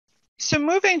So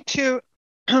moving to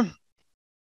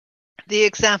the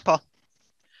example,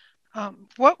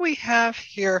 what we have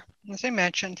here, as I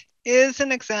mentioned, is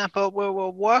an example where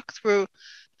we'll walk through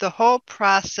the whole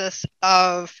process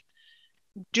of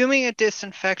doing a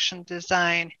disinfection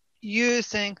design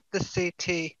using the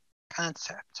CT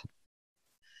concept.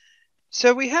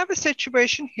 So we have a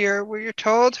situation here where you're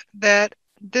told that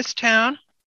this town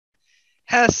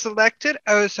has selected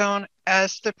ozone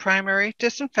as the primary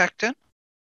disinfectant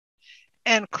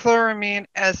and chloramine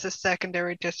as the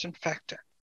secondary disinfectant.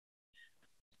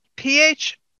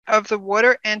 pH of the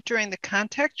water entering the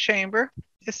contact chamber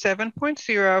is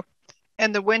 7.0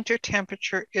 and the winter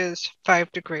temperature is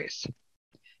 5 degrees.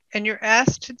 And you're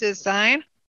asked to design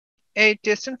a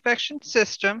disinfection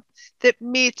system that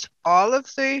meets all of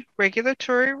the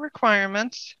regulatory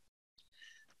requirements.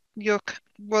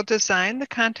 We'll design the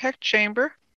contact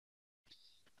chamber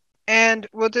and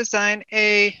we'll design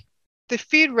the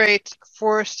feed rates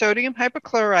for sodium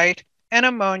hypochlorite and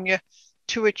ammonia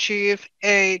to achieve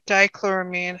a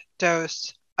dichloramine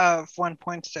dose of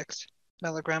 1.6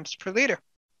 milligrams per liter.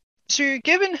 So you're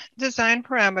given design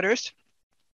parameters.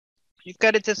 You've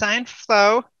got a design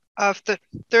flow of the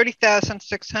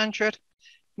 30,600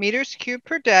 meters cubed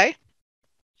per day.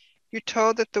 You're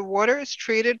told that the water is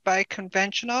treated by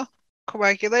conventional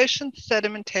coagulation,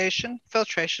 sedimentation,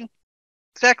 filtration,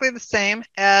 exactly the same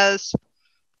as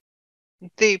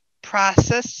the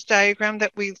process diagram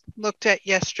that we looked at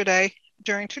yesterday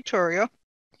during tutorial.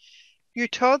 You're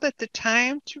told that the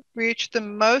time to reach the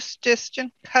most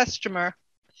distant customer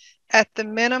at the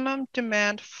minimum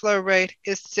demand flow rate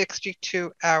is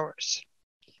 62 hours.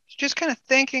 So just kind of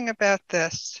thinking about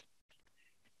this,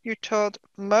 you're told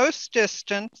most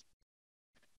distant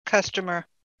customer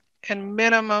and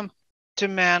minimum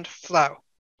demand flow.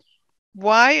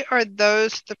 Why are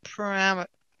those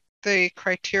the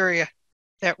criteria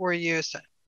that we're using?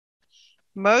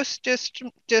 Most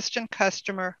distant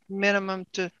customer, minimum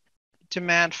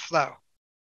demand flow.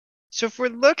 So if we're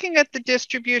looking at the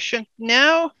distribution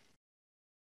now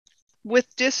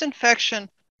with disinfection,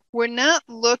 we're not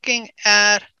looking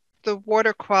at the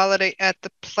water quality at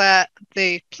the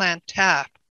plant tap.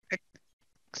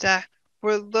 Exactly.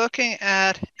 We're looking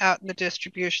at out in the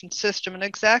distribution system, and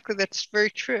exactly that's very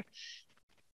true.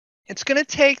 It's going to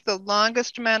take the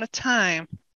longest amount of time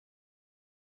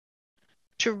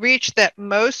to reach that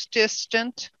most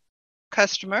distant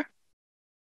customer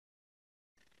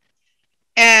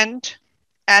and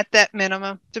at that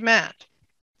minimum demand.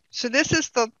 So this is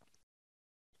the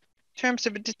terms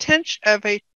of a detention of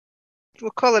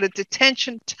we'll call it a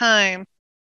detention time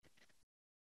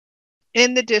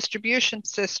in the distribution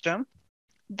system.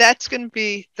 That's going to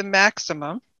be the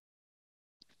maximum,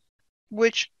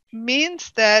 which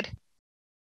means that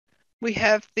we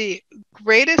have the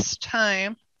greatest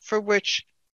time for which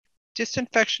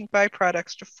disinfection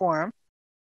byproducts to form.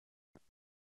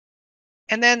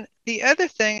 And then the other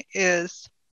thing is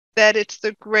that it's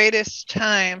the greatest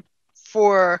time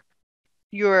for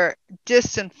your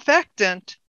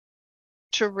disinfectant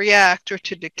to react or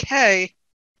to decay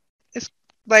is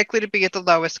likely to be at the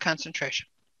lowest concentration.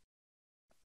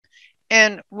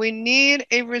 And we need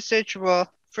a residual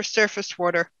for surface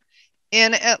water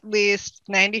in at least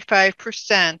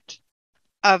 95%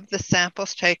 of the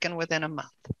samples taken within a month.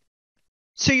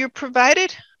 So you're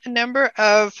provided a number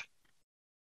of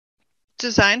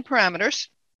design parameters,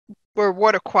 or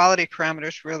water quality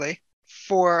parameters really,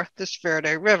 for this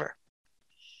Verde River.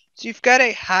 So you've got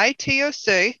a high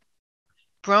TOC,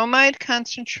 bromide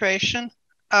concentration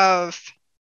of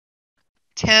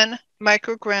 10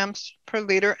 micrograms per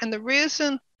liter. And the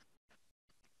reason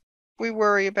we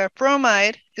worry about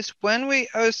bromide is when we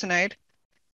ozonate,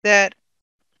 that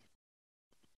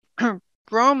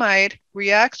bromide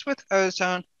reacts with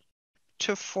ozone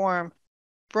to form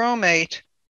bromate,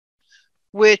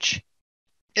 which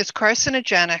is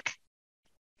carcinogenic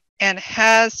and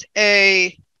has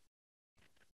a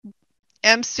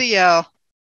MCL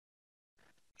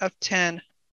of 10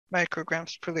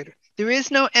 micrograms per liter. There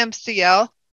is no MCL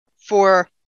for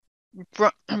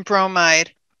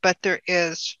bromide, but there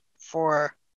is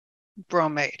for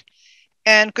bromate.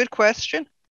 And good question.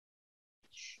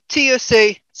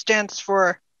 TOC stands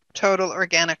for total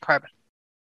organic carbon.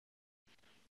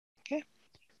 Okay.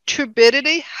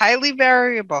 Turbidity, highly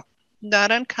variable,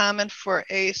 not uncommon for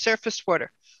a surface water.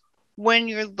 When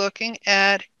you're looking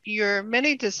at your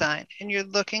mini design and you're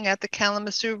looking at the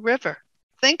Kalamazoo River,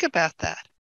 think about that.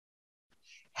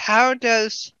 How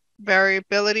does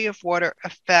variability of water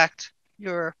affect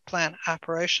your plant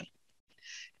operation?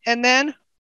 And then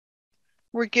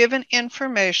we're given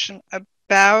information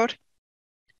about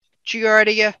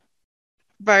Giardia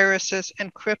viruses,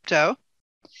 and crypto.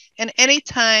 And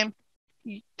anytime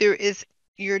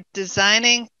you're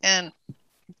designing and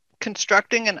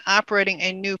constructing and operating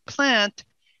a new plant,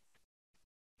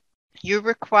 you're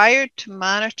required to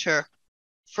monitor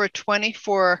for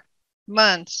 24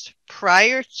 months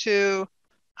prior to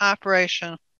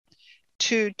operation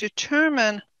to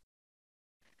determine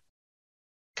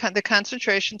the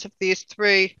concentrations of these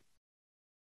three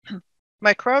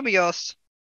microbials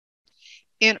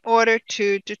in order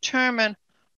to determine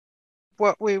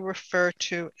what we refer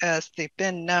to as the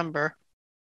bin number,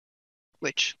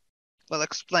 which we'll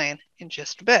explain in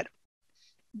just a bit.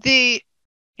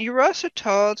 You're also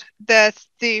told that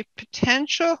the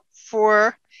potential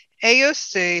for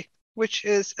AOC, which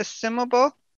is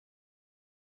assimilable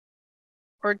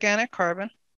organic carbon,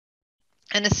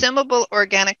 an assimilable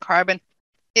organic carbon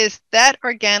is that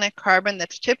organic carbon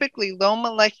that's typically low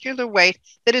molecular weight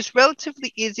that is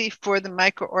relatively easy for the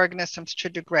microorganisms to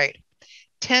degrade,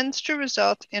 tends to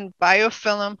result in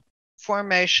biofilm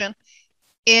formation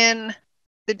in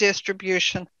the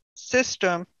distribution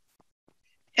system.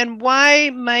 And why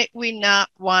might we not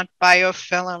want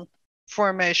biofilm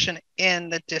formation in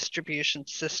the distribution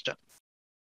system?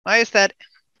 Why is that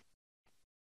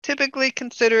typically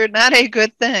considered not a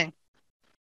good thing?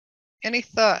 Any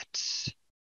thoughts?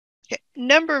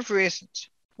 Number of reasons.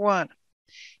 One,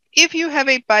 if you have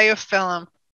a biofilm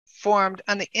formed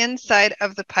on the inside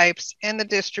of the pipes in the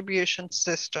distribution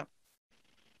system,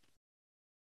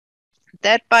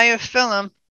 that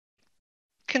biofilm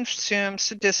consumes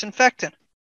the disinfectant.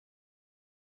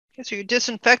 Okay, so your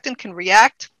disinfectant can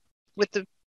react with the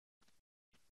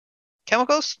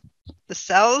chemicals, the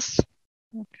cells,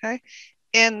 okay,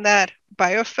 in that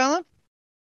biofilm,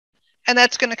 and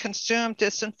that's going to consume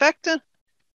disinfectant.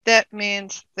 That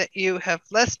means that you have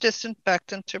less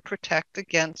disinfectant to protect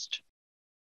against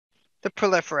the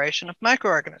proliferation of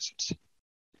microorganisms.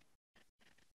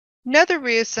 Another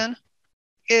reason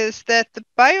is that the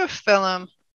biofilm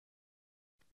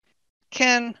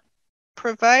can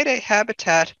provide a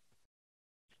habitat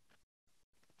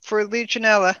for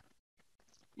Legionella,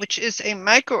 which is a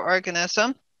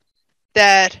microorganism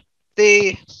that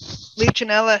the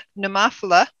Legionella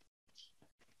pneumophila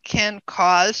can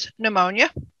cause pneumonia,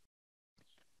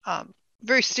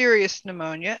 very serious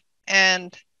pneumonia,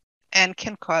 and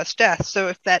can cause death. So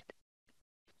if that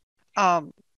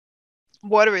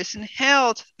water is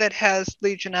inhaled that has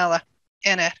Legionella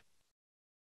in it,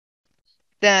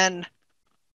 then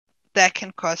that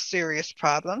can cause serious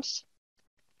problems.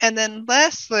 And then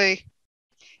lastly,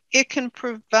 it can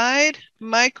provide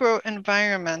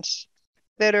microenvironments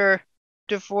that are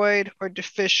devoid or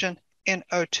deficient in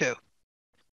O2.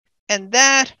 And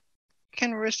that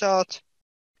can result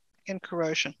in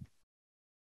corrosion.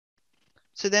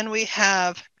 So then we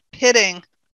have pitting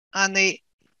on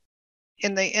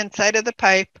in the inside of the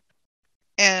pipe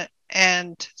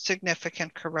and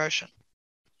significant corrosion.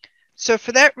 So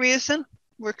for that reason,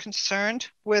 we're concerned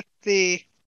with the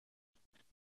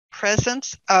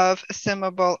presence of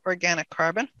assimilable organic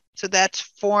carbon. So that's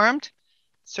formed.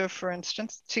 So for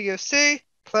instance, TOC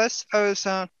plus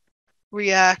ozone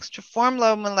reacts to form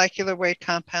low molecular weight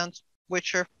compounds,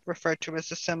 which are referred to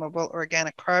as assimilable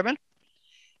organic carbon.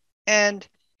 And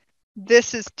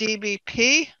this is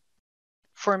DBP,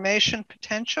 formation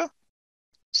potential.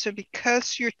 So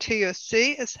because your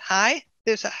TOC is high,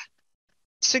 there's a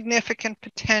significant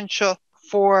potential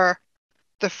for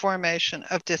the formation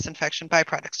of disinfection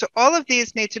byproducts. So all of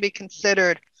these need to be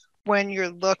considered when you're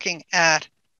looking at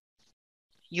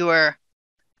your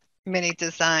mini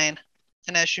design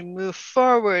and as you move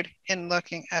forward in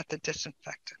looking at the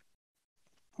disinfectant.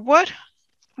 What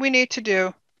we need to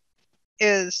do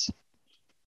is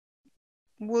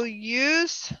we'll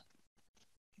use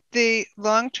the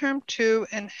long-term 2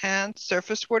 enhanced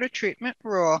surface water treatment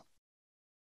rule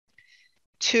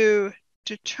to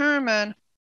determine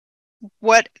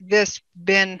what this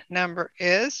bin number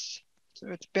is. So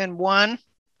it's bin 1.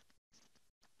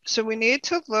 So we need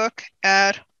to look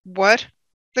at what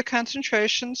the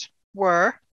concentrations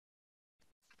were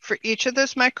for each of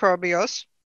those microbials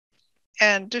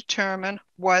and determine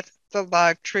what the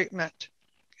log treatment.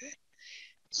 Okay.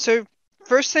 So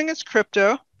first thing is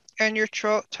crypto, and you're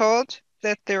told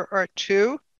that there are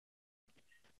 2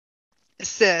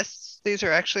 cysts. These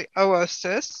are actually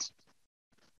oocysts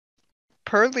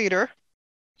per liter.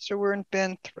 So we're in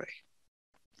bin 3.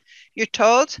 You're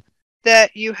told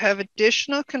that you have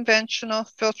additional conventional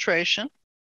filtration,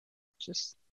 which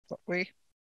is what we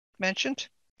mentioned.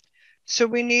 So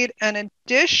we need an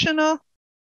additional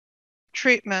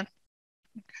treatment,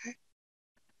 okay,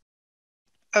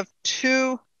 of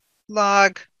 2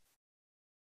 log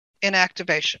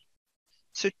inactivation.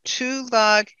 So 2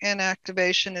 log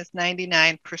inactivation is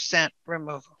 99%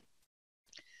 removal.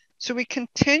 So we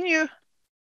continue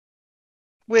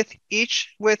with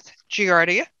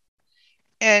Giardia.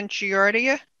 And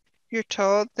Giardia, you're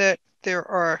told that there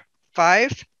are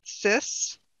 5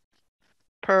 cysts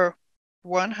per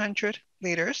 100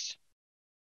 liters.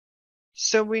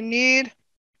 So we need,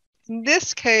 in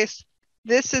this case,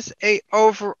 this is a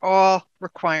overall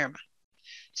requirement.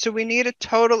 So we need a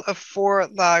total of 4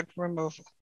 log removal.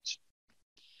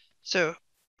 So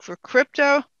for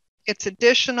crypto, it's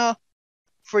additional.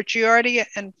 For Giardia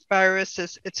and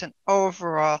viruses, it's an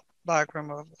overall log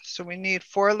removal. So we need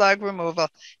 4 log removal,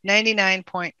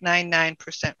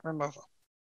 99.99% removal.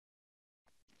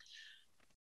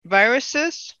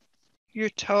 Viruses, you're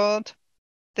told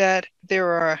that there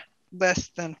are less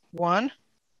than 1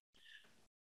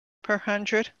 per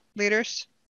 100 liters.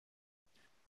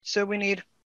 So we need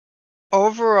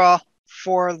overall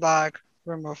 4 log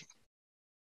removal.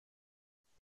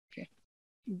 Okay.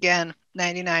 Again,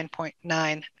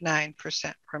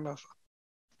 99.99% removal.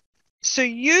 So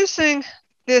using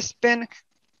this bin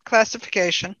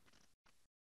classification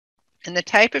and the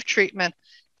type of treatment,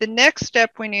 the next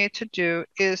step we need to do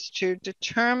is to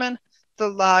determine the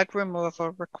log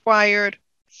removal required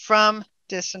from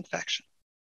disinfection.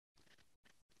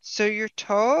 So you're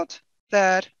told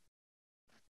that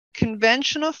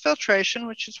conventional filtration,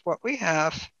 which is what we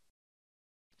have,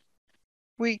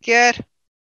 we get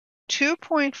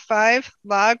 2.5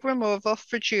 log removal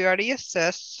for Giardia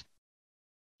cysts,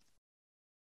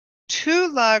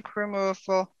 2 log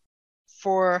removal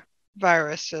for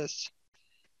viruses,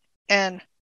 and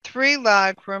 3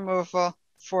 log removal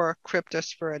for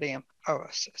Cryptosporidium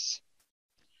oocysts.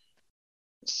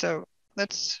 So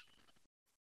let's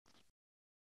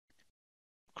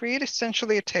create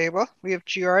essentially a table. We have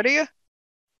Giardia,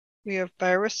 we have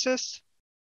viruses,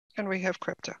 and we have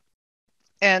crypto.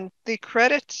 And the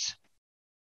credits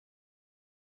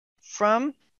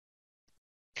from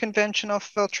conventional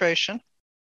filtration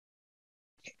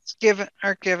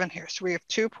are given here. So we have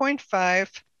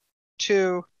 2.5,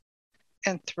 2,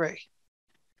 and 3.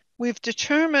 We've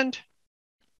determined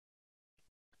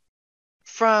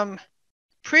from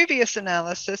previous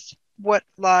analysis what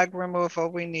log removal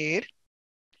we need.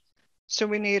 So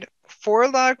we need 4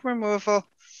 log removal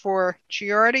for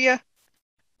Giardia.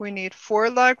 We need 4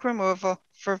 log removal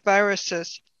for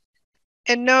viruses.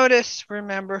 And notice,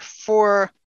 remember,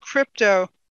 for crypto,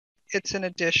 it's an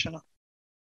additional.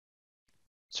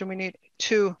 So we need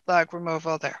 2 log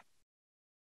removal there.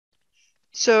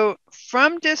 So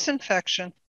from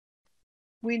disinfection,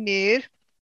 we need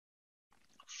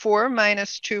 4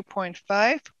 minus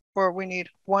 2.5, or we need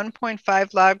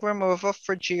 1.5 log removal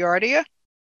for Giardia.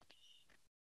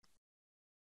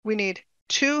 We need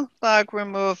 2 log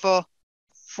removal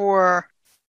for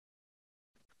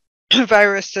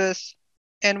viruses,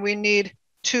 and we need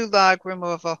 2 log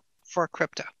removal for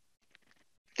crypto.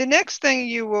 The next thing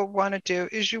you will want to do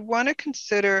is you want to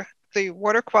consider the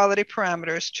water quality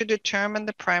parameters to determine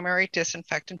the primary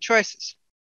disinfectant choices.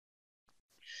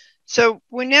 So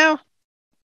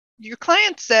your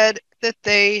client said that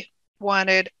they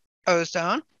wanted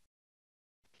ozone.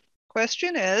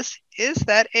 Question is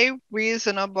that a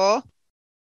reasonable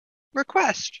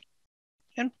request?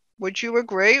 And would you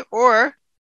agree, or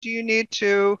do you need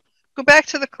to go back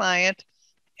to the client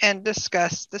and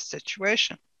discuss the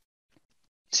situation?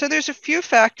 So there's a few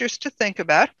factors to think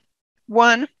about.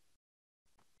 One,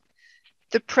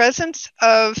 the presence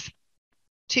of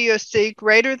TOC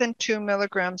greater than 2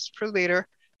 milligrams per liter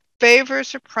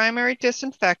favors a primary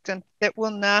disinfectant that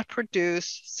will not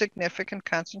produce significant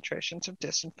concentrations of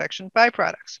disinfection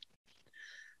byproducts.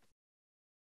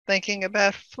 Thinking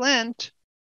about Flint,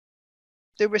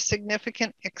 there were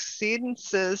significant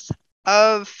exceedances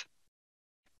of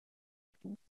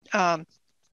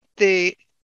the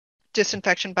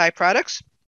disinfection byproducts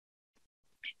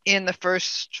in the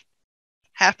first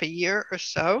half a year or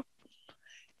so.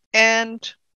 And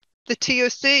the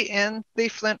TOC in the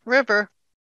Flint River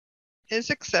is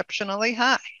exceptionally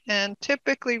high and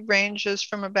typically ranges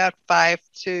from about 5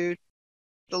 to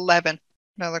 11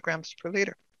 milligrams per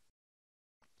liter.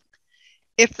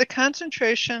 If the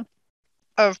concentration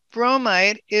of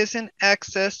bromide is in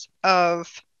excess of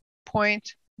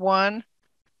 0.1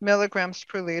 milligrams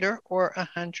per liter or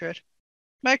 100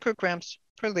 micrograms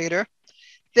per liter,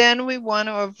 then we want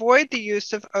to avoid the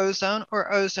use of ozone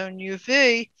or ozone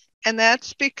UV, and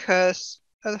that's because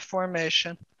of the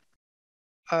formation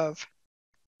of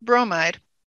bromide,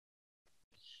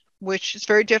 which is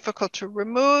very difficult to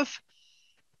remove,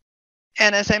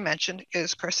 and as I mentioned,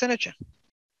 is carcinogen.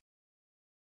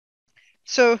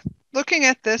 So looking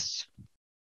at this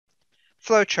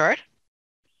flow chart,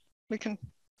 we can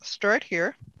start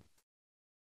here.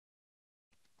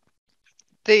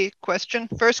 The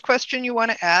first question you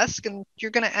want to ask, and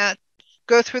you're going to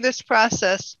go through this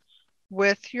process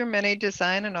with your mini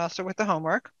design and also with the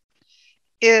homework,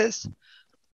 is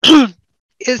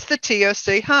is the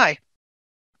TOC high?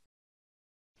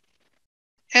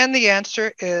 And the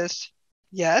answer is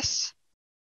yes.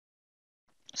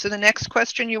 So the next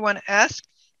question you want to ask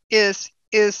is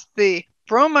the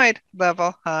bromide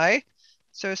level high?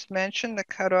 So as mentioned, the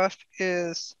cutoff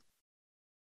is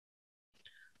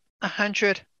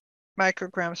 100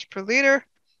 micrograms per liter,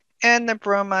 and the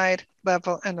bromide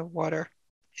level in the water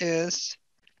is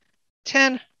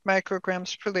 10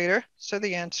 micrograms per liter. So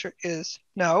the answer is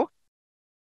no.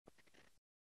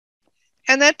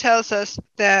 And that tells us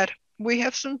that we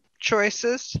have some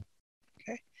choices.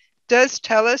 Okay. Does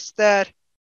tell us that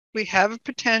we have a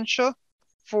potential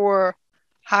for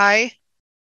high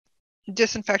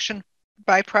disinfection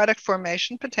byproduct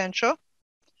formation potential.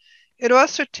 It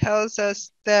also tells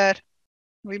us that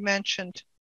we mentioned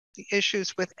the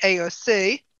issues with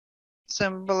AOC,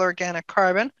 soluble organic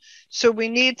carbon. So we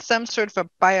need some sort of a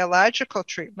biological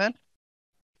treatment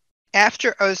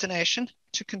after ozonation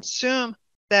to consume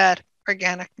that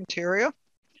organic material.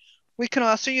 We can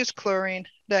also use chlorine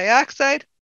dioxide,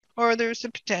 or there's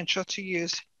a potential to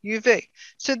use UV.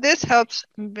 So this helps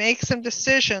make some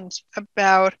decisions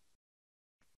about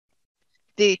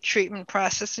the treatment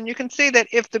process. And you can see that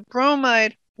if the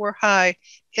bromide were high,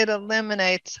 it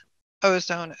eliminates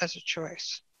ozone as a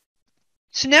choice.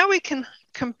 So now we can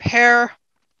compare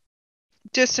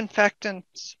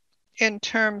disinfectants in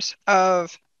terms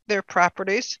of their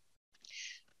properties.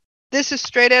 This is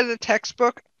straight out of the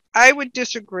textbook. I would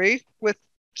disagree with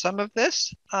some of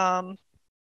this, and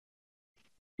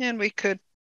we could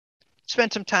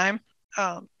spend some time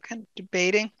kind of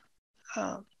debating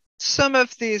some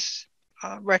of these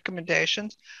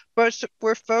recommendations, but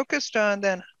we're focused on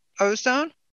then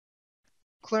ozone,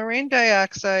 chlorine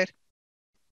dioxide,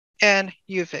 and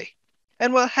UV.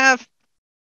 And we'll have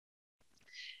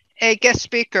a guest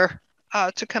speaker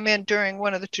to come in during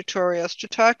one of the tutorials to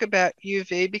talk about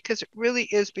UV, because it really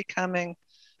is becoming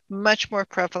much more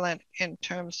prevalent in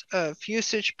terms of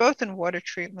usage, both in water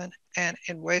treatment and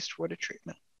in wastewater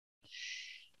treatment.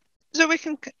 So we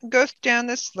can go down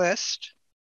this list,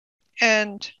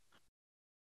 and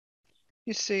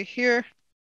you see here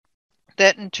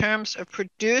that in terms of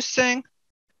producing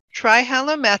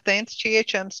trihalomethanes,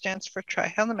 THM stands for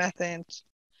trihalomethanes,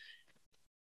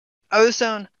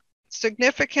 ozone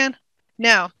significant.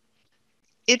 Now,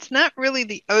 it's not really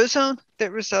the ozone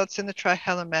that results in the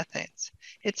trihalomethanes.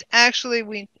 It's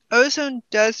actually ozone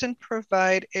doesn't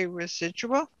provide a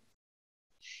residual.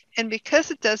 And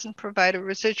because it doesn't provide a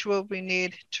residual, we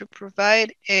need to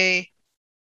provide a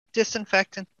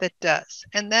disinfectant that does.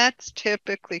 And that's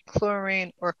typically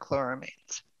chlorine or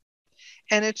chloramines.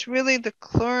 And it's really the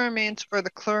chloramines or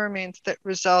the chloramines that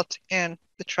result in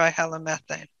the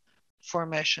trihalomethane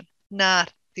formation,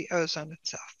 not the ozone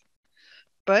itself.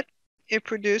 But it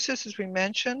produces, as we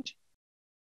mentioned,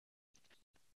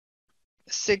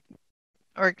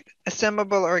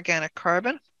 assimilable organic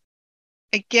carbon.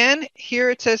 Again, here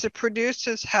it says it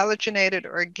produces halogenated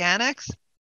organics.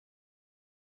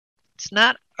 It's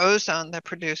not ozone that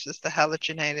produces the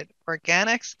halogenated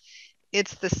organics.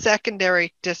 It's the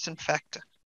secondary disinfectant.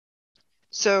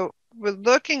 So we're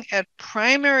looking at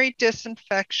primary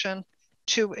disinfection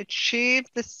to achieve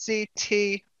the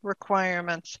CT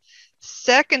requirements,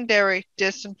 secondary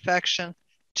disinfection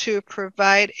to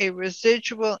provide a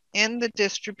residual in the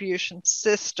distribution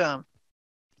system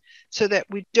so that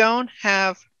we don't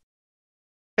have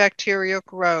bacterial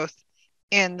growth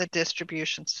in the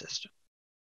distribution system.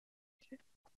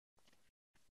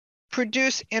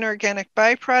 Produce inorganic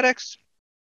byproducts.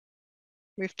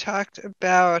 We've talked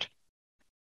about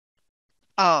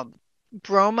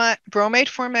bromate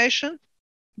formation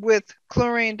with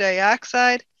chlorine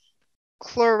dioxide.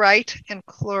 Chlorite and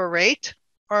chlorate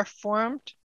are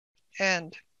formed,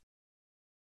 and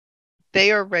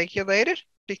they are regulated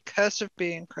because of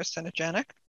being carcinogenic.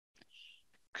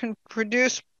 Can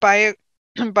produce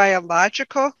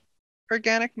biological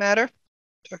organic matter,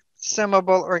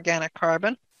 assimilable organic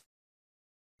carbon.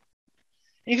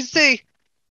 You can see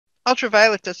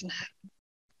ultraviolet doesn't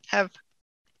have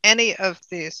any of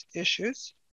these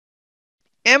issues.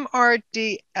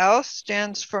 MRDL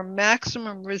stands for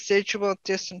maximum residual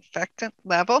disinfectant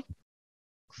level.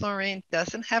 Chlorine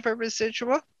doesn't have a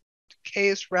residual,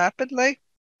 decays rapidly.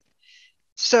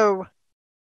 So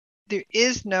there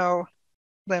is no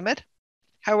limit.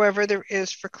 However, there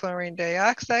is for chlorine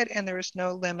dioxide, and there is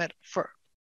no limit for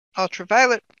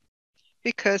ultraviolet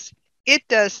because it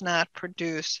does not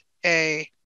produce a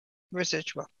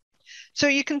residual. So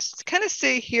you can kind of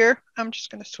see here, I'm just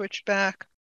going to switch back.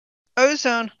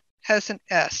 Ozone has an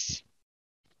S.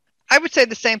 I would say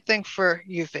the same thing for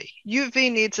UV.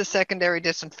 UV needs a secondary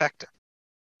disinfectant.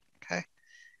 Okay.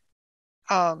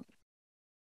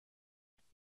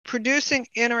 Producing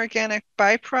inorganic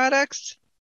byproducts,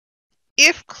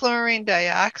 if chlorine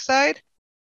dioxide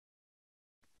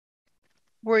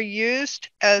were used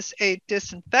as a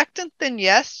disinfectant, then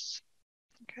yes.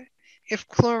 Okay. If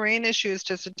chlorine is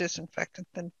used as a disinfectant,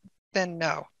 then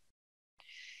no.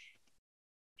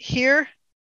 Here,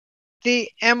 the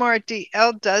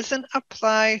MRDL doesn't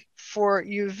apply for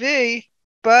UV,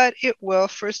 but it will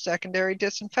for secondary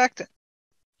disinfectant.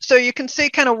 So you can see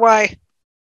kind of why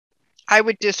I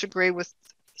would disagree with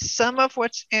some of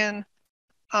what's in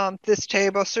this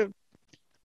table. So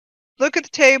look at the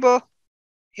table.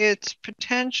 It's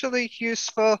potentially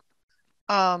useful.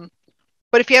 But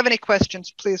if you have any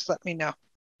questions, please let me know.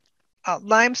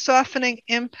 Lime softening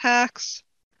impacts.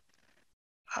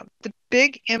 The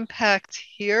big impact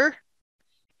here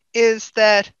is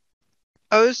that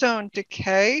ozone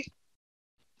decay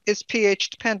is pH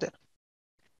dependent.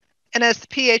 And as the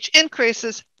pH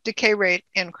increases, decay rate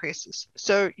increases.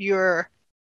 So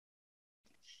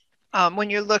when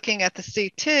you're looking at the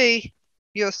CT,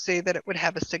 you'll see that it would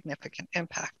have a significant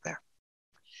impact there.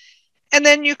 And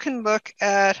then you can look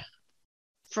at,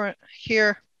 for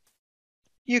here,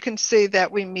 you can see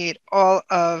that we meet all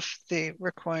of the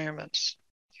requirements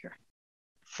here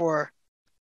for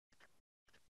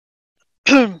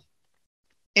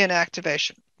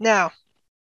inactivation. Now,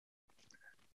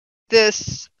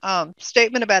 this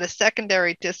statement about a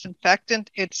secondary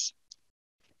disinfectant, it's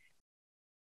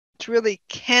really,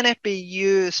 can it be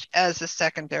used as a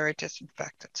secondary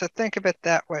disinfectant? So think of it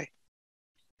that way.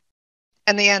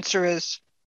 And the answer is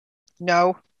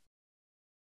no,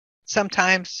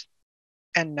 sometimes,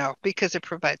 and no, because it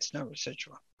provides no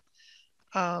residual.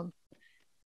 And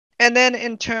then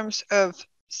in terms of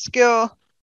skill,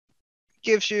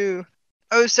 gives you,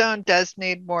 ozone does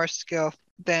need more skill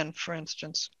than, for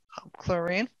instance,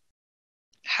 chlorine.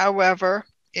 However,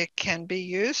 it can be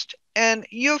used. And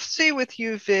you'll see with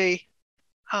UV,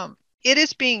 it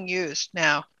is being used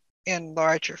now in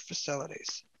larger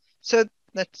facilities. So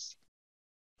let's,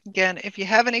 again, if you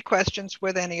have any questions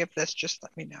with any of this, just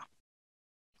let me know.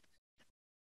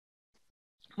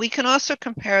 We can also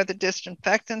compare the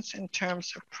disinfectants in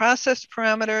terms of process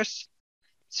parameters.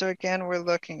 So again, we're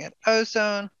looking at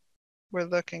ozone, we're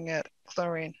looking at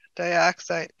chlorine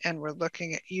dioxide, and we're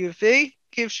looking at UV.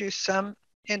 Gives you some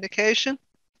indication.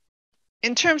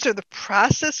 In terms of the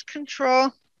process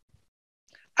control,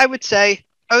 I would say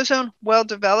ozone well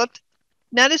developed,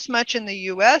 not as much in the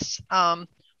US,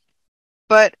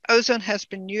 but ozone has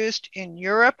been used in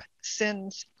Europe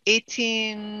since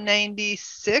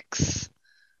 1896.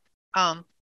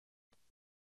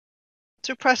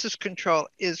 So process control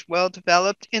is well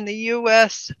developed. In the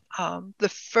US, the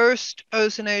first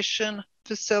ozonation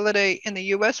facility in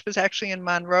the US was actually in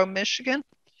Monroe, Michigan.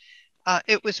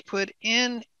 It was put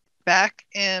in back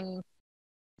in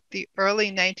the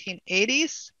early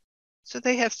 1980s. So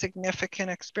they have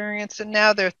significant experience, and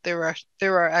now there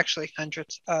are actually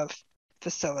hundreds of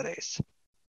facilities.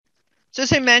 So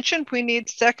as I mentioned, we need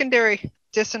secondary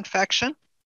disinfection,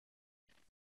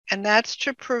 and that's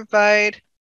to provide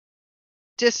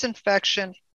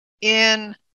disinfection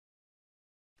in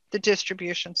the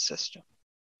distribution system.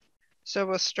 So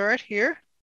we'll start here.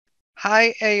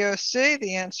 High AOC,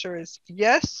 the answer is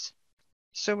yes.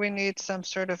 So we need some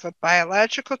sort of a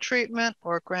biological treatment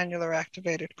or granular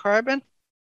activated carbon.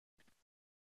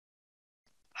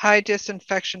 High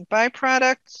disinfection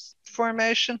byproducts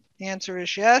formation, the answer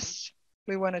is yes.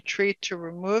 We want to treat to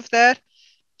remove that.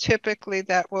 Typically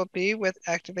that will be with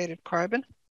activated carbon.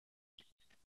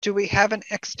 Do we have an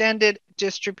extended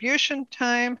distribution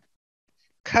time?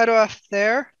 Cutoff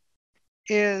there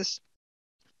is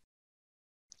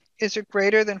it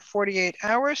greater than 48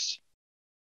 hours?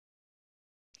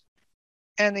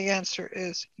 And the answer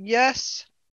is yes.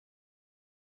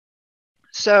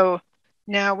 So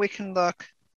now we can look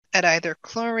at either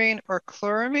chlorine or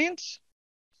chloramines.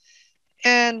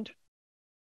 And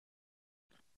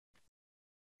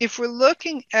if we're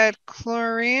looking at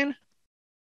chlorine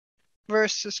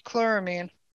versus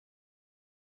chloramine,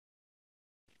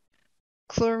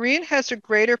 chlorine has a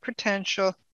greater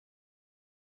potential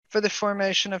for the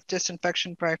formation of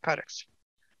disinfection byproducts.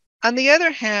 On the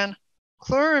other hand,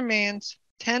 chloramines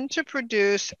tend to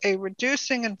produce a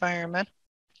reducing environment,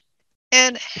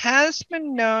 and has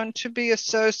been known to be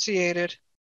associated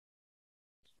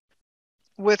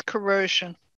with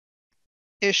corrosion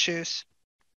issues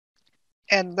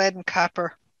and lead and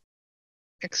copper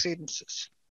exceedances.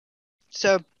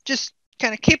 So just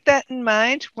kind of keep that in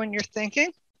mind when you're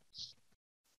thinking.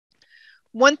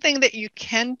 One thing that you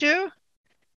can do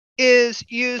is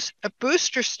use a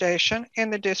booster station in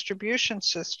the distribution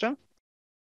system,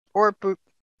 or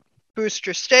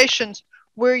booster stations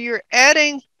where you're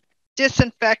adding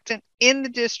disinfectant in the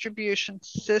distribution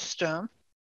system.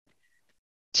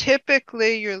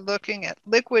 Typically, you're looking at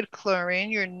liquid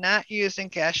chlorine. You're not using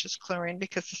gaseous chlorine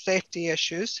because of safety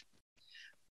issues,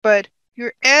 but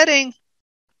you're adding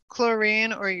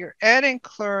chlorine or you're adding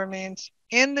chloramines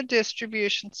in the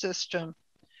distribution system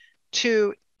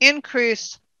to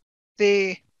increase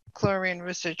the chlorine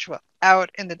residual out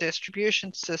in the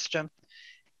distribution system.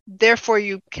 Therefore,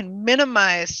 you can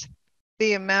minimize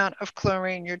the amount of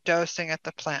chlorine you're dosing at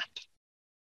the plant.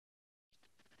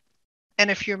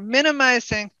 And if you're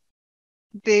minimizing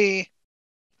the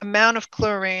amount of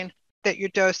chlorine that you're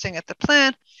dosing at the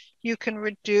plant, you can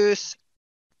reduce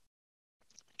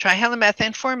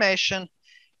trihalomethane formation.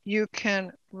 You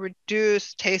can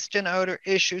reduce taste and odor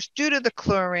issues due to the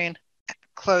chlorine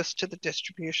close to the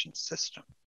distribution system,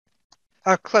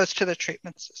 or close to the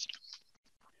treatment system.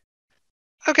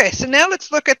 Okay, so now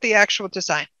let's look at the actual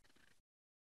design.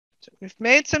 So we've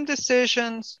made some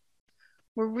decisions.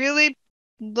 We're really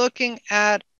looking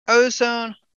at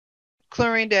ozone,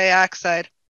 chlorine dioxide,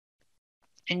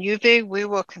 and UV. We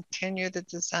will continue the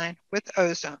design with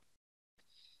ozone.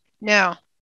 Now,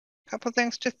 a couple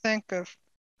things to think of.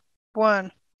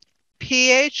 One,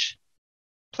 pH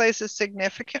plays a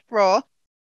significant role,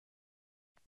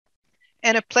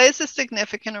 and it plays a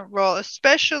significant role,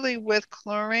 especially with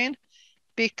chlorine,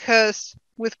 because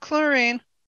with chlorine,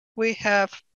 we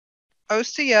have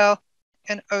OCl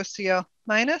and OCl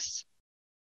minus,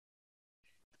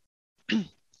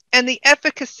 and the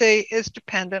efficacy is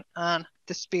dependent on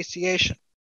the speciation.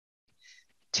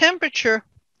 Temperature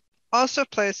also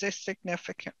plays a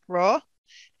significant role,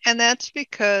 and that's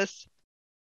because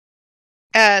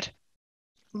at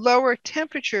lower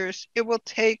temperatures, it will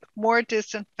take more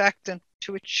disinfectant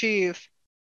to achieve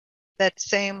that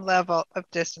same level of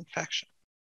disinfection.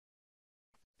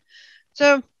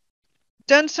 So,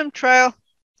 done some trial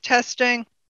testing.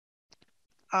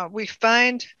 We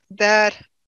find that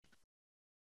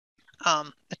a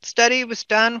study was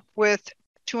done with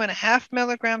 2.5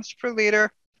 milligrams per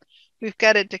liter. We've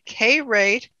got a decay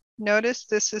rate. Notice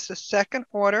this is a second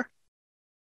order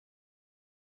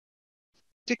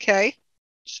decay.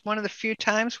 Just one of the few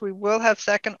times we will have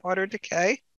second order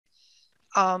decay.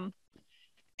 And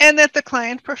that the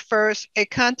client prefers a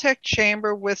contact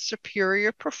chamber with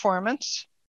superior performance.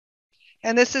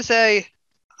 And this is a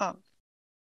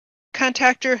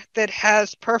contactor that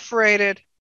has perforated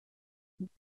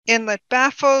inlet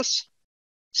baffles,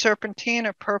 serpentine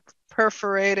or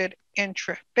perforated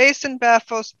intra-basin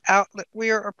baffles, outlet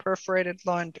weir or perforated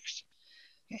launders.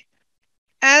 Okay.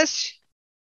 As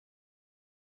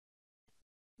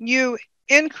you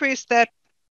increase that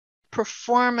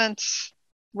performance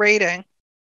rating,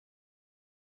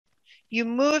 you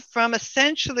move from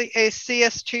essentially a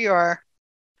CSTR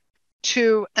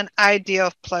to an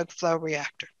ideal plug flow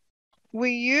reactor.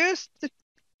 We use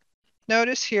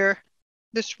notice here,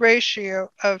 this ratio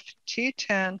of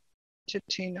T10 to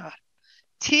T0.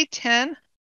 T10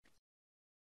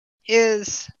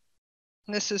 is,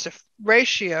 this is a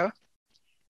ratio,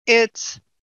 it's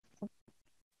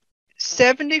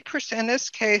 70%, in this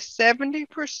case,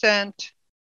 70%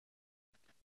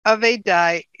 of a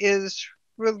dye is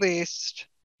released.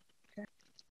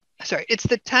 Sorry, it's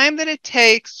the time that it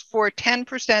takes for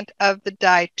 10% of the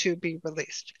dye to be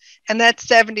released. And that's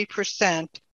 70%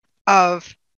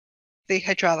 of the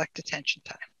hydraulic detention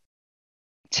time.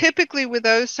 Typically with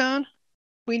ozone,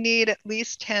 we need at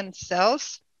least 10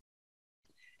 cells.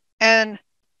 And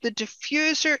the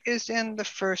diffuser is in the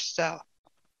first cell.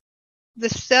 The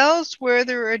cells where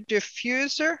there are a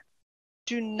diffuser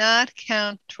do not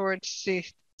count towards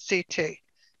CT.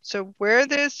 So where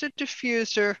there's a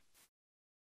diffuser,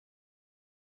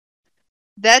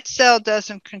 that cell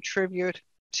doesn't contribute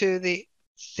to the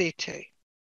CT.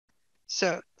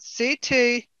 So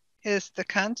CT is the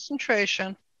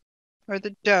concentration or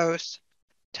the dose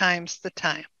times the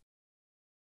time.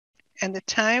 And the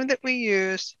time that we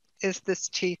use is this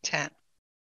T10.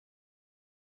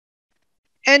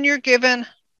 And you're given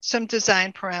some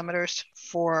design parameters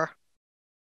for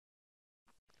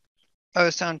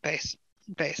ozone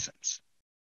basins.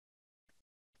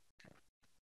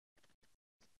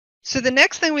 So the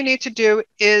next thing we need to do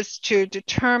is to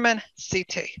determine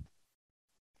CT.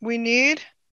 We need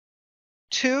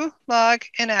 2 log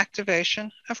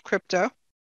inactivation of crypto,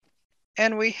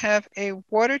 and we have a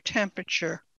water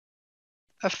temperature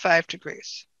of 5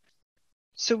 degrees.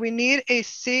 So we need a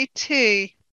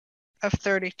CT of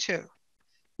 32.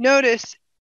 Notice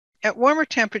at warmer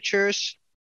temperatures,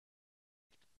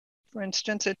 for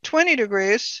instance, at 20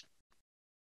 degrees,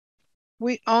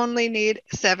 we only need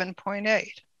 7.8.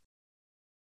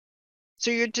 So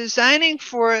you're designing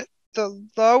for the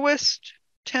lowest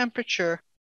temperature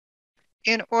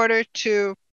in order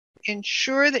to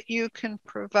ensure that you can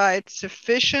provide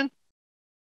sufficient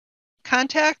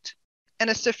contact and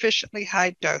a sufficiently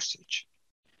high dosage.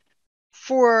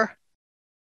 For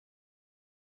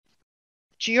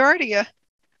Giardia,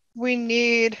 we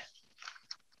need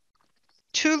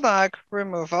 2 log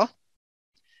removal.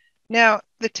 Now,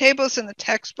 the tables in the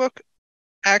textbook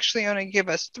actually only give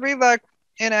us 3 log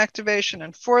inactivation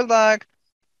and 4 log.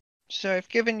 So I've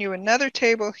given you another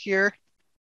table here.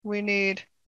 We need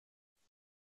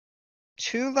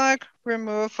 2 log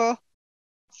removal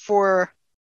for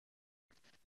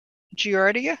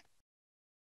Giardia,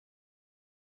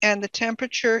 and the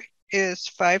temperature is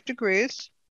 5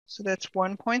 degrees, so that's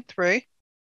 1.3.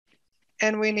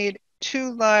 And we need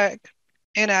 2 log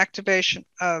inactivation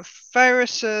of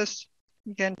viruses.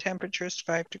 Again, temperature is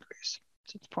 5 degrees,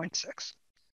 so it's 0.6.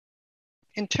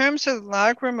 In terms of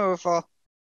log removal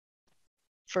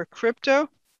for crypto,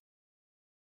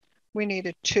 we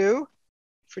needed 2.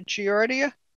 For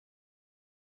Giardia,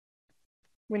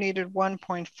 we needed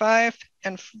 1.5,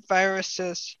 and for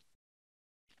viruses,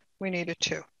 we needed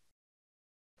 2.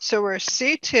 So our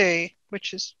CT,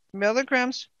 which is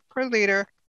milligrams per liter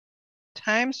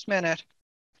times minute,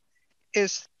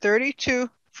 is 32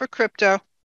 for crypto,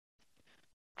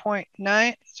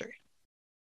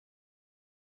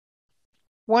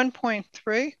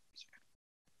 1.3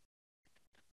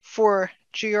 for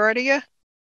Giardia,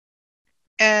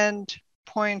 and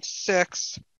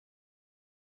 0.6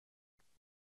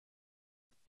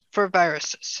 for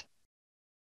viruses.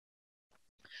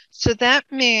 So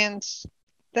that means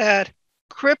that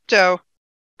crypto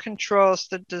controls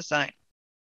the design.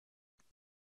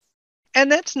 And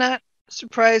that's not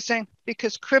surprising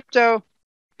because crypto,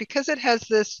 because it has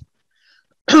this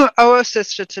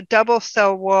oocyst, it's a double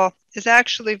cell wall, is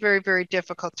actually very, very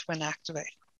difficult to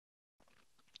inactivate.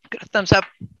 Good, thumbs up.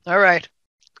 All right,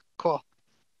 cool.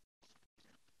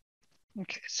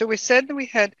 Okay, so we said that we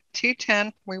had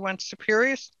T10, we want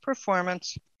superior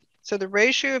performance. So the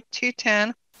ratio of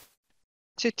T10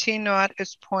 to T0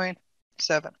 is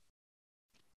 0.7.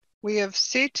 We have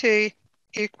CT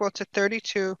equal to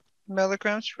 32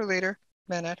 milligrams per liter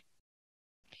minute.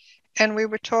 And we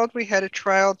were told we had a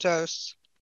trial dose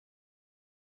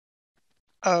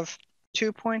of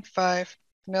 2.5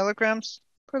 milligrams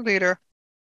per liter.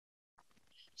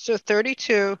 So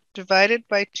 32 divided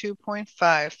by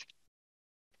 2.5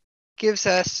 gives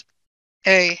us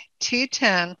a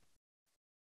T10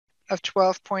 of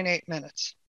 12.8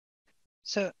 minutes.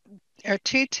 So our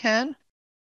T10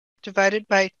 divided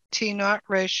by T0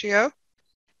 ratio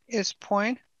is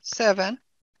 0.7,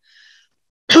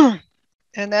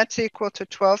 and that's equal to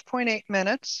 12.8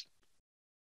 minutes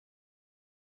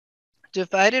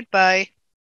divided by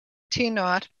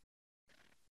T0.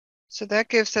 So that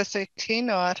gives us a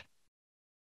T0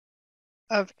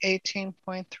 of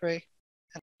 18.3.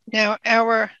 Now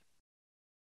our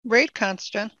rate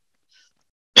constant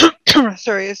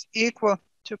is equal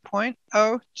to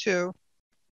 0.02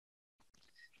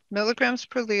 milligrams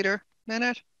per liter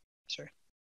minute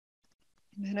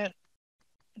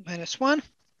minus 1.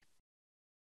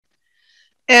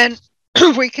 And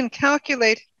we can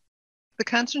calculate the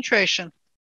concentration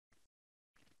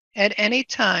at any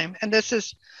time, and this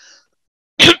is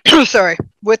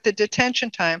with the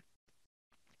detention time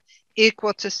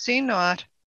equal to C0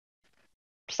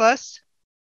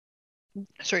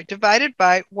 divided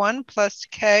by 1 plus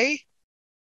K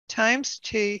times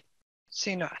T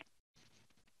C0.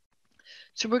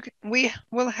 So we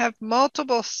will have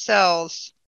multiple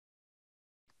cells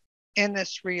in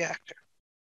this reactor.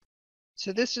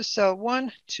 So this is cell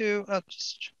 1, 2,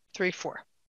 3, 4.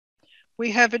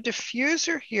 We have a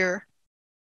diffuser here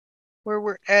where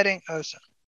we're adding ozone.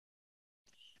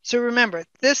 So remember,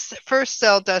 this first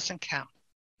cell doesn't count.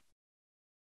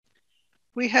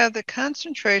 We have the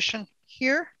concentration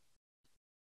here.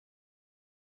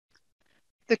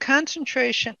 The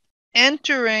concentration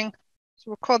entering, so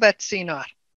we'll call that C0.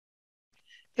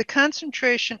 The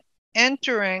concentration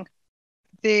entering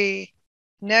the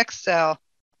next cell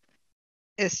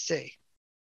is C.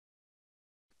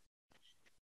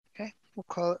 Okay, we'll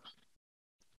call it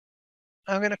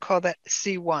I'm going to call that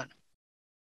C1.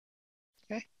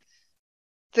 Okay.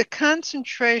 The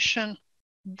concentration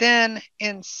then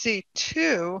in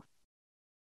C2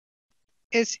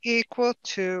 is equal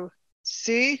to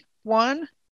C1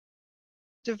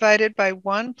 divided by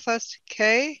 1 plus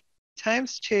K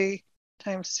times T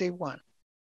times C1.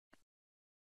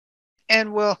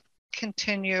 And we'll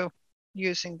continue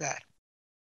using that.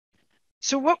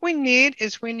 So what we need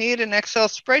is we need an Excel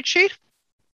spreadsheet.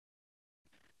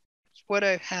 It's what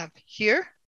I have here.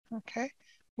 Okay.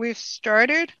 We've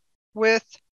started with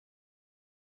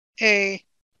a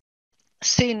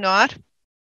C naught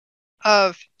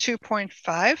of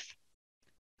 2.5.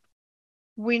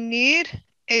 We need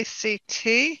a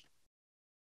CT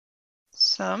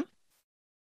sum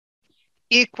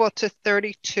equal to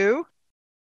 32.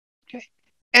 Okay.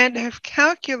 And have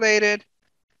calculated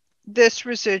this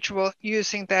residual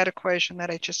using that equation that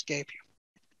I just gave you.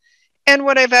 And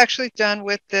what I've actually done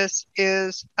with this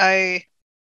is I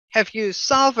have used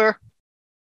Solver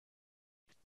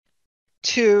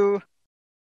to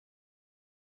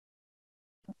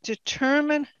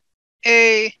determine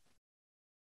a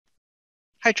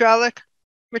hydraulic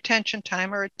retention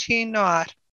time, or a T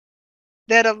naught,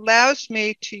 that allows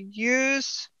me to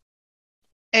use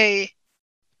a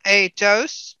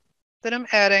dose that I'm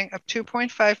adding of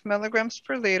 2.5 milligrams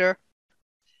per liter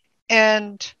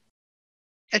and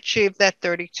achieve that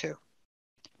 32.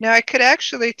 Now I could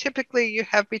actually, typically you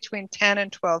have between 10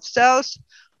 and 12 cells.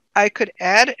 I could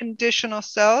add additional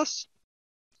cells,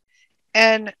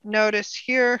 and notice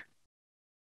here,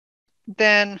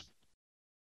 then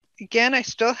again, I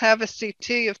still have a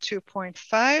CT of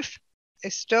 2.5. I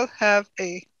still have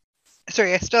a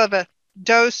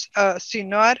dose C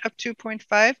naught of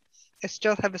 2.5. I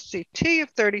still have a CT of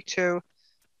 32,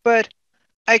 but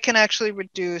I can actually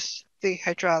reduce the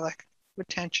hydraulic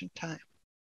retention time.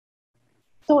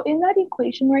 So in that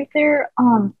equation right there,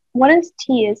 what is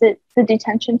T? Is it the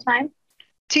detention time?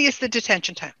 T is the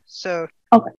detention time. So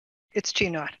okay. It's T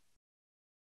naught.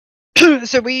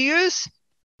 So we use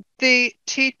the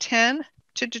T10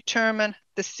 to determine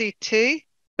the CT,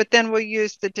 but then we'll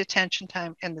use the detention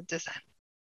time in the design.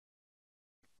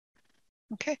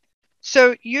 Okay,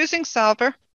 so using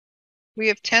Solver, we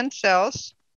have 10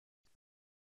 cells.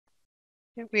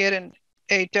 We had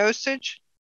a dosage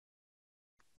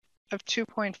of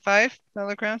 2.5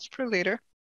 milligrams per liter.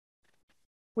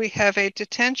 We have a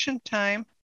detention time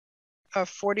of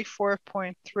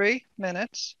 44.3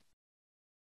 minutes.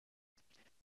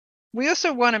 We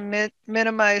also want to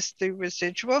minimize the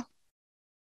residual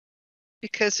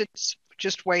because it's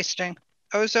just wasting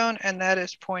ozone, and that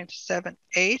is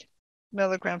 0.78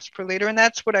 milligrams per liter, and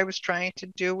that's what I was trying to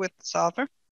do with the Solver.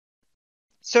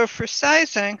 So for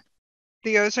sizing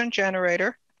the ozone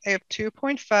generator, I have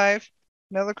 2.5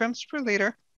 milligrams per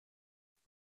liter,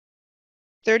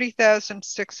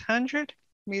 30,600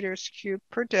 meters cubed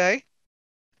per day,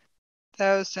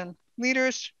 1,000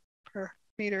 liters per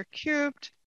meter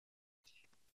cubed,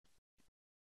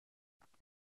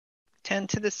 10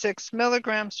 to the 6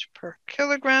 milligrams per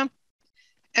kilogram,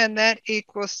 and that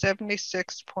equals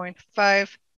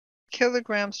 76.5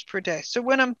 kilograms per day. So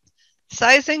when I'm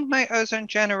sizing my ozone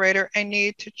generator, I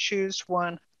need to choose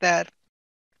one that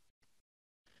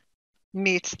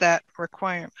meets that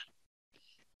requirement.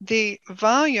 The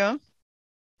volume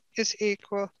is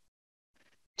equal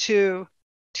to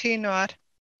T naught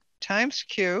times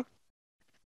Q,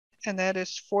 and that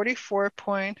is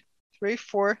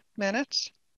 44.34 minutes.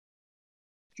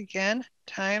 Again,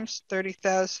 times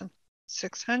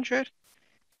 30,600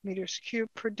 meters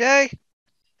cubed per day,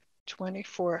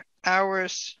 24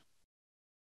 hours.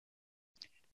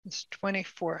 It's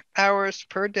 24 hours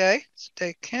per day, so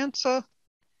they cancel,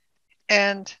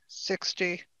 and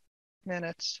 60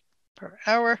 minutes per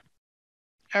hour.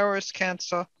 Hours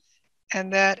cancel,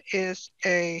 and that is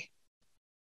a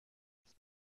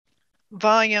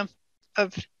volume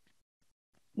of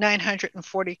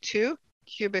 942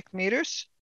 cubic meters.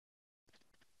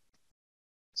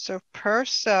 So per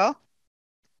cell,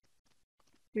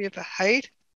 we have a height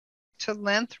to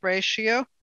length ratio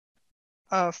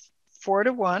of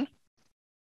 4:1.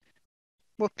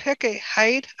 We'll pick a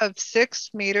height of 6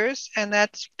 meters, and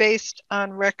that's based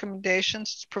on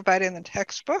recommendations provided in the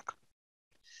textbook.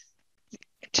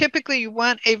 Typically, you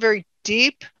want a very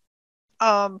deep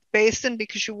basin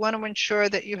because you want to ensure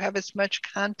that you have as much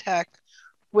contact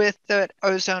with the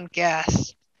ozone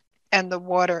gas and the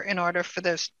water in order for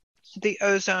the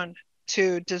ozone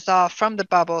to dissolve from the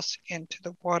bubbles into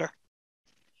the water.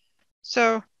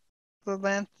 So the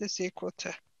length is equal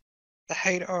to the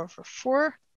height over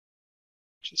 4,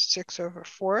 which is 6 over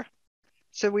 4.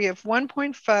 So we have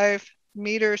 1.5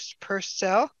 meters per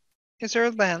cell is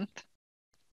our length,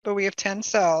 but we have 10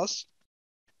 cells.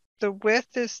 The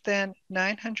width is then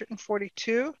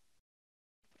 942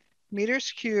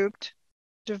 meters cubed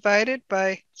divided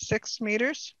by 6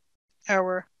 meters,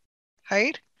 our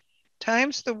height,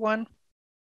 times the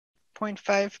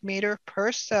 1.5 meter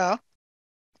per cell,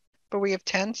 but we have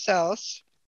 10 cells.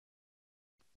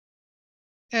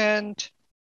 And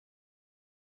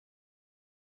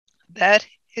that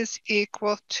is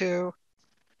equal to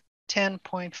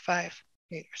 10.5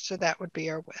 meters. So that would be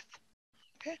our width.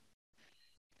 Okay.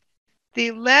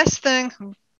 The last thing,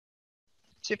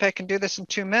 see if I can do this in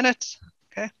 2 minutes,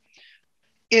 okay,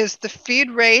 is the feed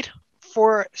rate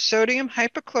for sodium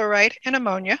hypochlorite and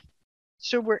ammonia.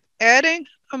 So we're adding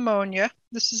ammonia.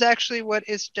 This is actually what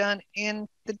is done in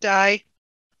the dye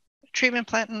treatment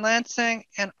plant in Lansing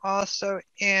and also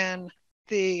in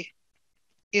the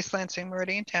East Lansing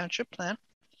Meridian Township plant.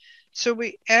 So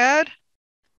we add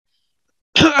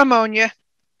ammonia,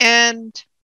 and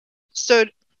so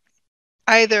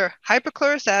either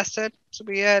hypochlorous acid, so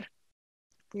we add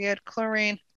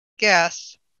chlorine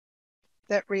gas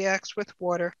that reacts with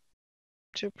water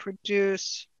to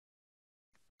produce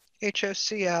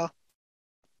HOCl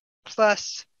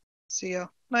plus Cl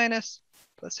minus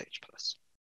plus H plus.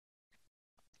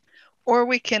 Or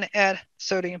we can add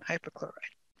sodium hypochlorite.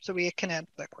 So we can add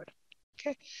liquid.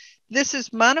 Okay. This is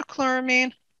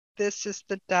monochloramine. This is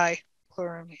the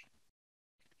dichloramine.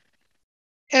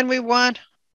 And we want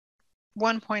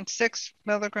 1.6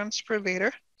 milligrams per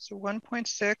liter. So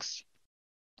 1.6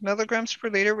 milligrams per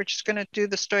liter, which is going to do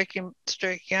the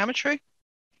stoichiometry.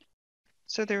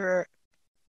 So there are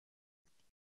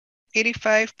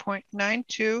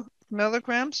 85.92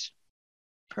 milligrams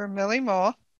per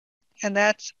millimole, and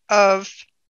that's of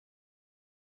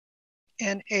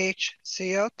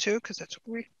NaCl2, because that's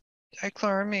what we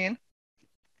dichloramine,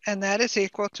 and that is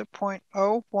equal to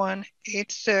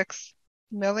 0.0186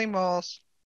 millimoles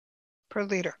per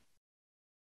liter.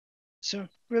 So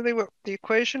really what the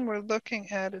equation we're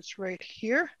looking at is right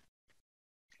here.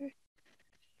 Okay.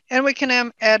 And we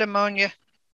can add ammonia.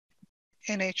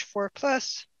 NH4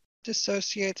 plus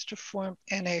dissociates to form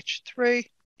NH3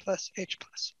 plus H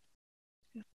plus.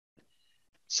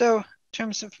 So in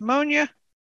terms of ammonia,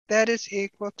 that is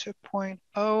equal to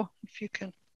 0.0, if you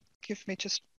can give me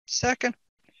just a second,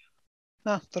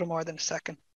 no, a little more than a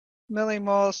second,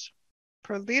 millimoles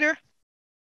per liter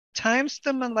times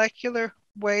the molecular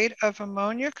weight of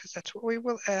ammonia, because that's what we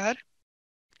will add,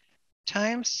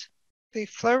 times the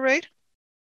flow rate,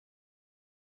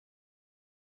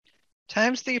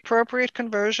 times the appropriate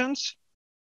conversions,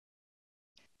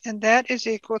 and that is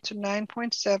equal to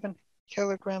 9.7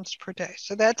 kilograms per day.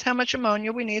 So that's how much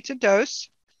ammonia we need to dose.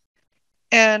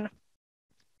 And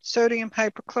sodium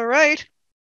hypochlorite,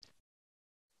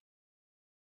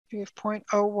 we have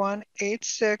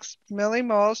 0.0186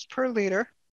 millimoles per liter.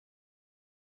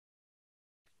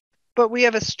 But we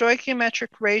have a stoichiometric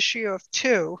ratio of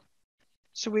 2.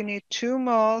 So we need 2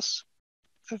 moles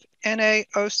of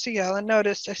NaOCl. And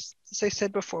notice, as I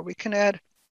said before, we can add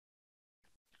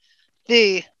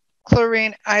the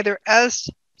chlorine either as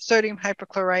sodium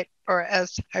hypochlorite or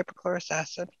as hypochlorous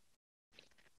acid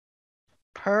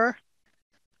per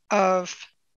of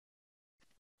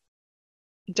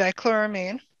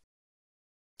dichloramine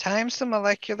times the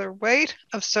molecular weight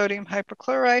of sodium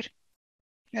hypochlorite,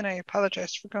 and I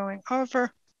apologize for going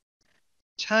over,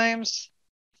 times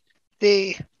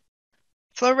the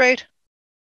flow rate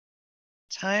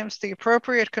times the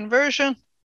appropriate conversion,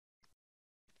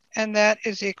 and that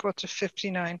is equal to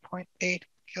 59.8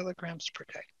 kilograms per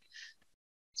day.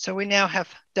 So we now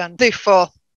have done the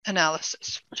full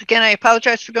analysis. So again, I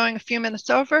apologize for going a few minutes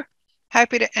over.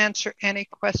 Happy to answer any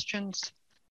questions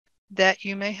that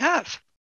you may have.